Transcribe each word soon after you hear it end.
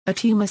A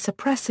tumor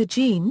suppressor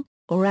gene,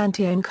 or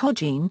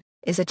antioncogene,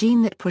 is a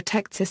gene that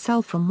protects a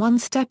cell from one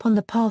step on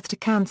the path to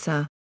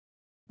cancer.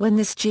 When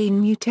this gene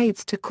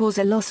mutates to cause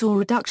a loss or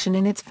reduction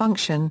in its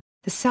function,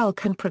 the cell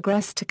can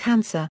progress to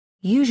cancer,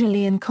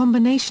 usually in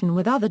combination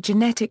with other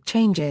genetic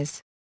changes.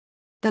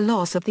 The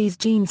loss of these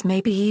genes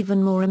may be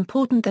even more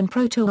important than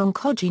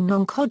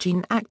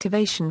proto-oncogene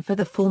activation for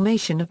the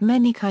formation of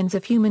many kinds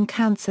of human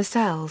cancer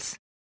cells.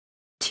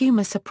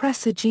 Tumor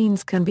suppressor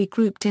genes can be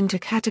grouped into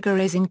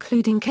categories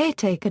including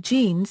caretaker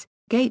genes,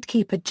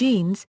 gatekeeper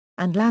genes,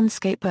 and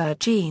landscaper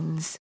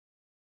genes.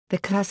 The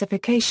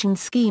classification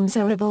schemes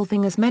are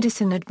evolving as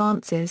medicine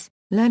advances,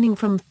 learning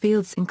from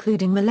fields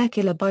including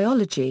molecular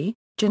biology,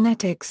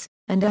 genetics,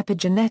 and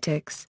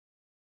epigenetics.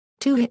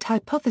 Two-hit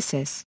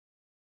hypothesis.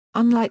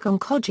 Unlike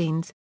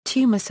oncogenes,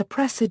 tumor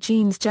suppressor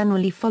genes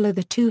generally follow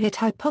the two-hit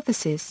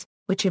hypothesis,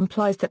 which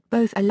implies that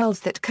both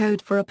alleles that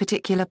code for a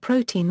particular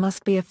protein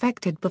must be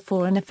affected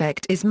before an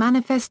effect is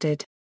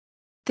manifested.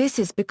 This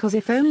is because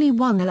if only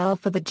one allele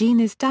for the gene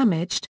is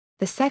damaged,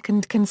 the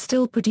second can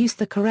still produce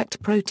the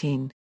correct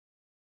protein.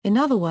 In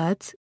other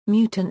words,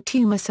 mutant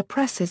tumor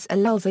suppressors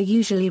alleles are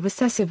usually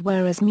recessive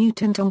whereas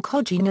mutant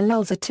oncogene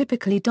alleles are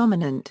typically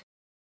dominant.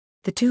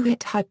 The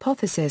two-hit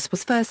hypothesis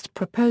was first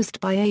proposed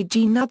by A.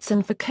 G.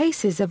 Knudsen for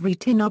cases of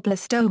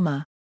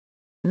retinoblastoma.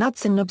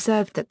 Knudsen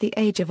observed that the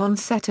age of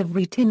onset of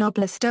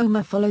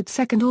retinoblastoma followed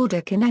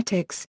second-order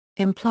kinetics,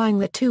 implying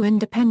that two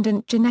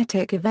independent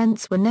genetic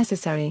events were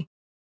necessary.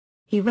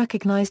 He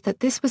recognized that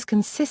this was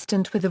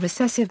consistent with a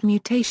recessive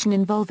mutation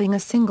involving a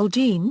single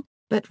gene,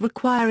 but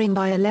requiring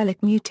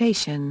biallelic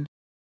mutation.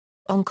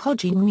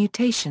 Oncogene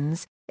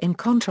mutations, in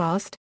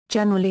contrast,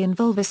 generally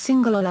involve a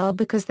single allele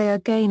because they are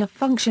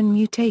gain-of-function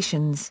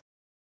mutations.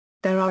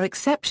 There are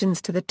exceptions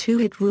to the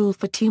two-hit rule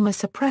for tumor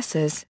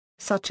suppressors,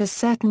 such as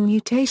certain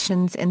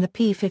mutations in the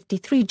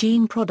p53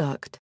 gene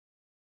product.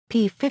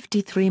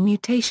 p53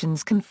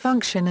 mutations can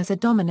function as a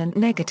dominant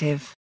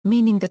negative,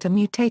 meaning that a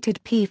mutated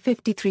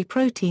p53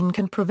 protein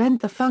can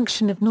prevent the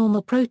function of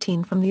normal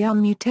protein from the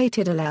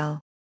unmutated allele.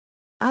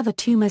 Other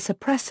tumor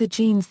suppressor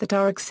genes that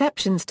are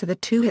exceptions to the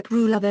two-hit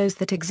rule are those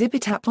that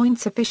exhibit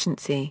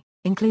haploinsufficiency,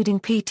 including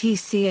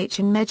PTCH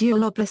in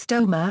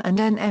medulloblastoma and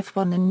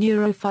NF1 in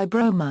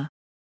neurofibroma.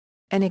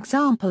 An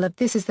example of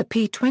this is the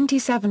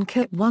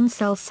p27-KIT1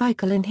 cell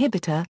cycle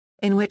inhibitor,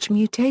 in which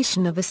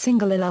mutation of a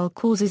single allele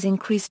causes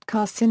increased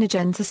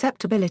carcinogen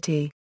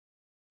susceptibility.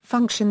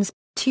 Functions: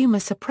 tumor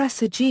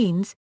suppressor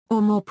genes,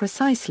 or more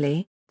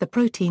precisely, the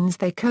proteins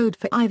they code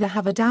for either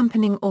have a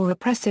dampening or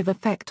repressive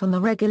effect on the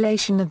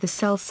regulation of the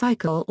cell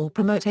cycle or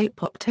promote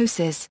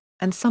apoptosis,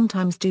 and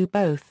sometimes do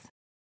both.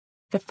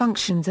 The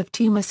functions of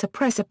tumor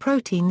suppressor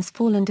proteins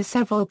fall into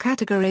several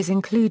categories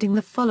including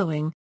the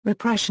following: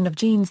 repression of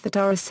genes that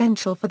are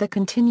essential for the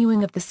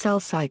continuing of the cell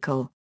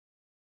cycle.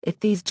 If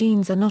these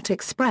genes are not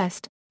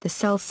expressed, the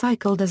cell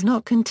cycle does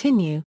not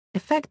continue,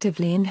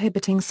 effectively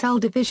inhibiting cell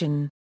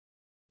division.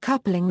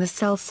 Coupling the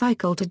cell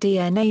cycle to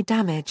DNA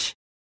damage.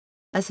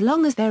 As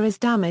long as there is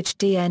damaged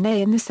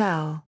DNA in the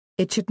cell,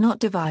 it should not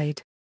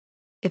divide.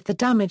 If the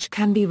damage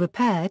can be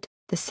repaired,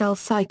 the cell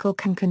cycle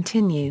can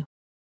continue.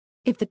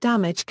 If the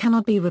damage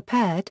cannot be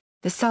repaired,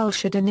 the cell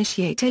should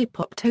initiate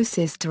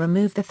apoptosis to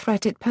remove the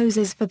threat it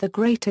poses for the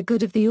greater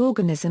good of the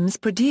organisms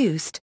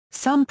produced.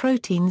 Some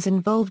proteins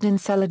involved in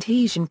cell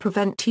adhesion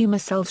prevent tumor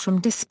cells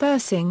from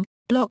dispersing,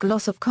 block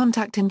loss of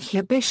contact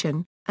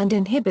inhibition, and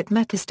inhibit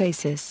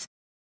metastasis.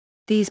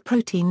 These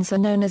proteins are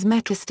known as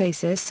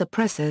metastasis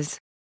suppressors.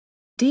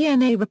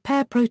 DNA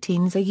repair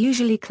proteins are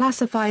usually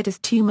classified as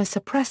tumor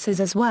suppressors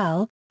as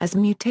well, as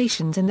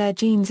mutations in their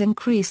genes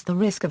increase the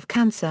risk of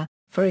cancer,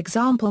 for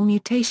example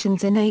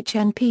mutations in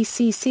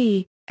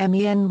HNPCC,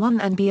 MEN1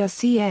 and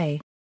BRCA.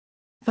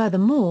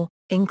 Furthermore,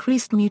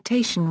 increased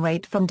mutation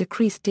rate from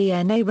decreased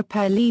DNA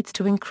repair leads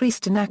to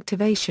increased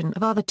inactivation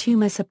of other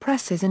tumor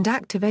suppressors and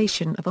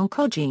activation of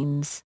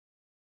oncogenes.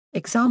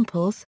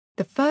 Examples: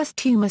 the first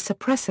tumor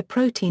suppressor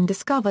protein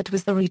discovered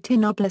was the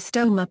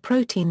retinoblastoma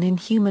protein in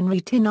human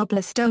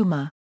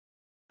retinoblastoma.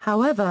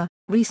 However,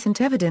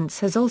 recent evidence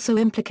has also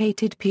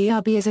implicated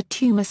PRB as a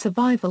tumor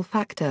survival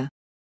factor.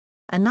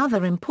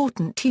 Another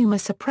important tumor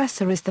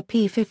suppressor is the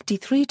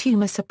p53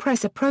 tumor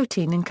suppressor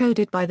protein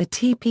encoded by the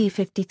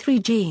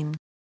TP53 gene.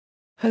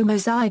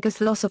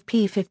 Homozygous loss of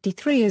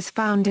p53 is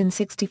found in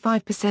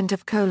 65%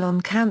 of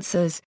colon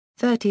cancers,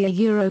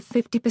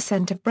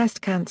 50% of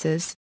breast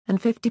cancers,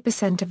 and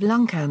 50% of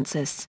lung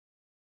cancers.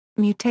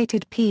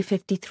 Mutated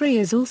p53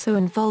 is also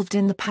involved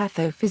in the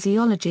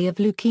pathophysiology of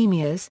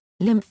leukemias,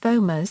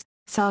 lymphomas,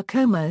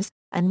 sarcomas,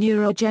 and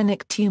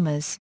neurogenic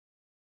tumors.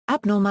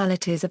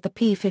 Abnormalities of the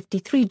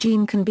p53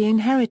 gene can be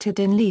inherited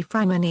in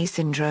Li-Fraumeni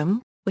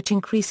syndrome, which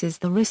increases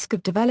the risk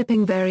of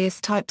developing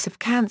various types of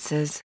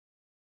cancers.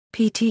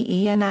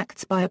 PTEN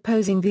acts by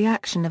opposing the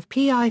action of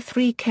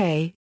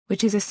PI3K,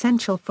 which is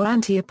essential for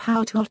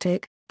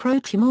anti-apoptotic,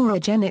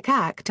 pro-tumorigenic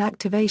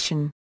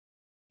activation.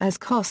 As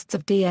costs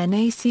of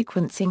DNA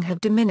sequencing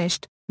have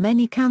diminished,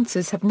 many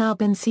cancers have now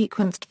been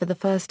sequenced for the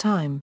first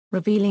time,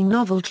 revealing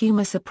novel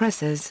tumor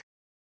suppressors.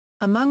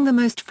 Among the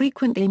most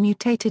frequently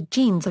mutated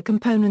genes are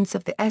components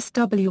of the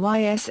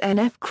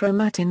SWISNF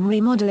chromatin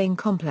remodeling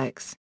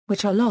complex,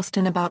 which are lost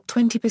in about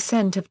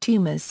 20% of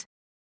tumors.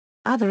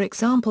 Other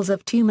examples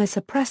of tumor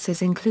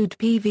suppressors include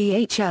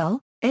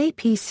PVHL,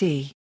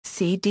 APC,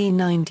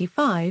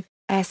 CD95,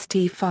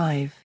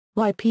 ST5,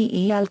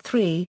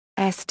 YPEL3,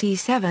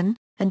 ST7,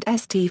 and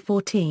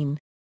ST14.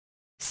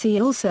 See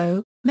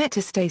also,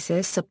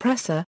 metastasis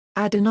suppressor,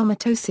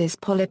 adenomatosis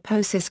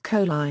polyposis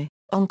coli,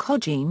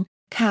 oncogene,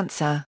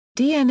 cancer,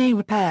 DNA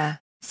repair,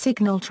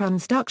 signal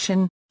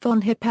transduction,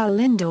 von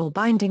Hippel-Lindau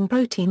binding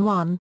protein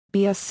 1,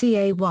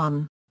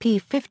 BRCA1,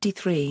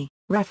 P53,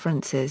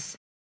 references.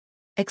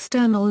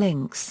 External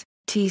links,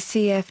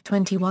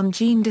 TCF21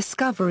 gene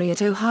discovery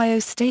at Ohio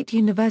State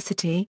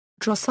University,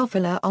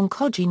 Drosophila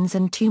oncogenes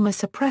and tumor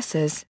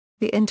suppressors,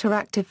 The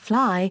Interactive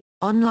Fly,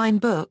 online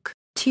book,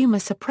 Tumor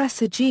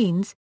Suppressor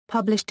Genes,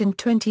 published in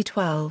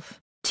 2012,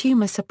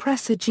 Tumor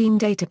Suppressor Gene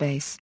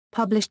Database,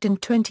 published in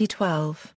 2012.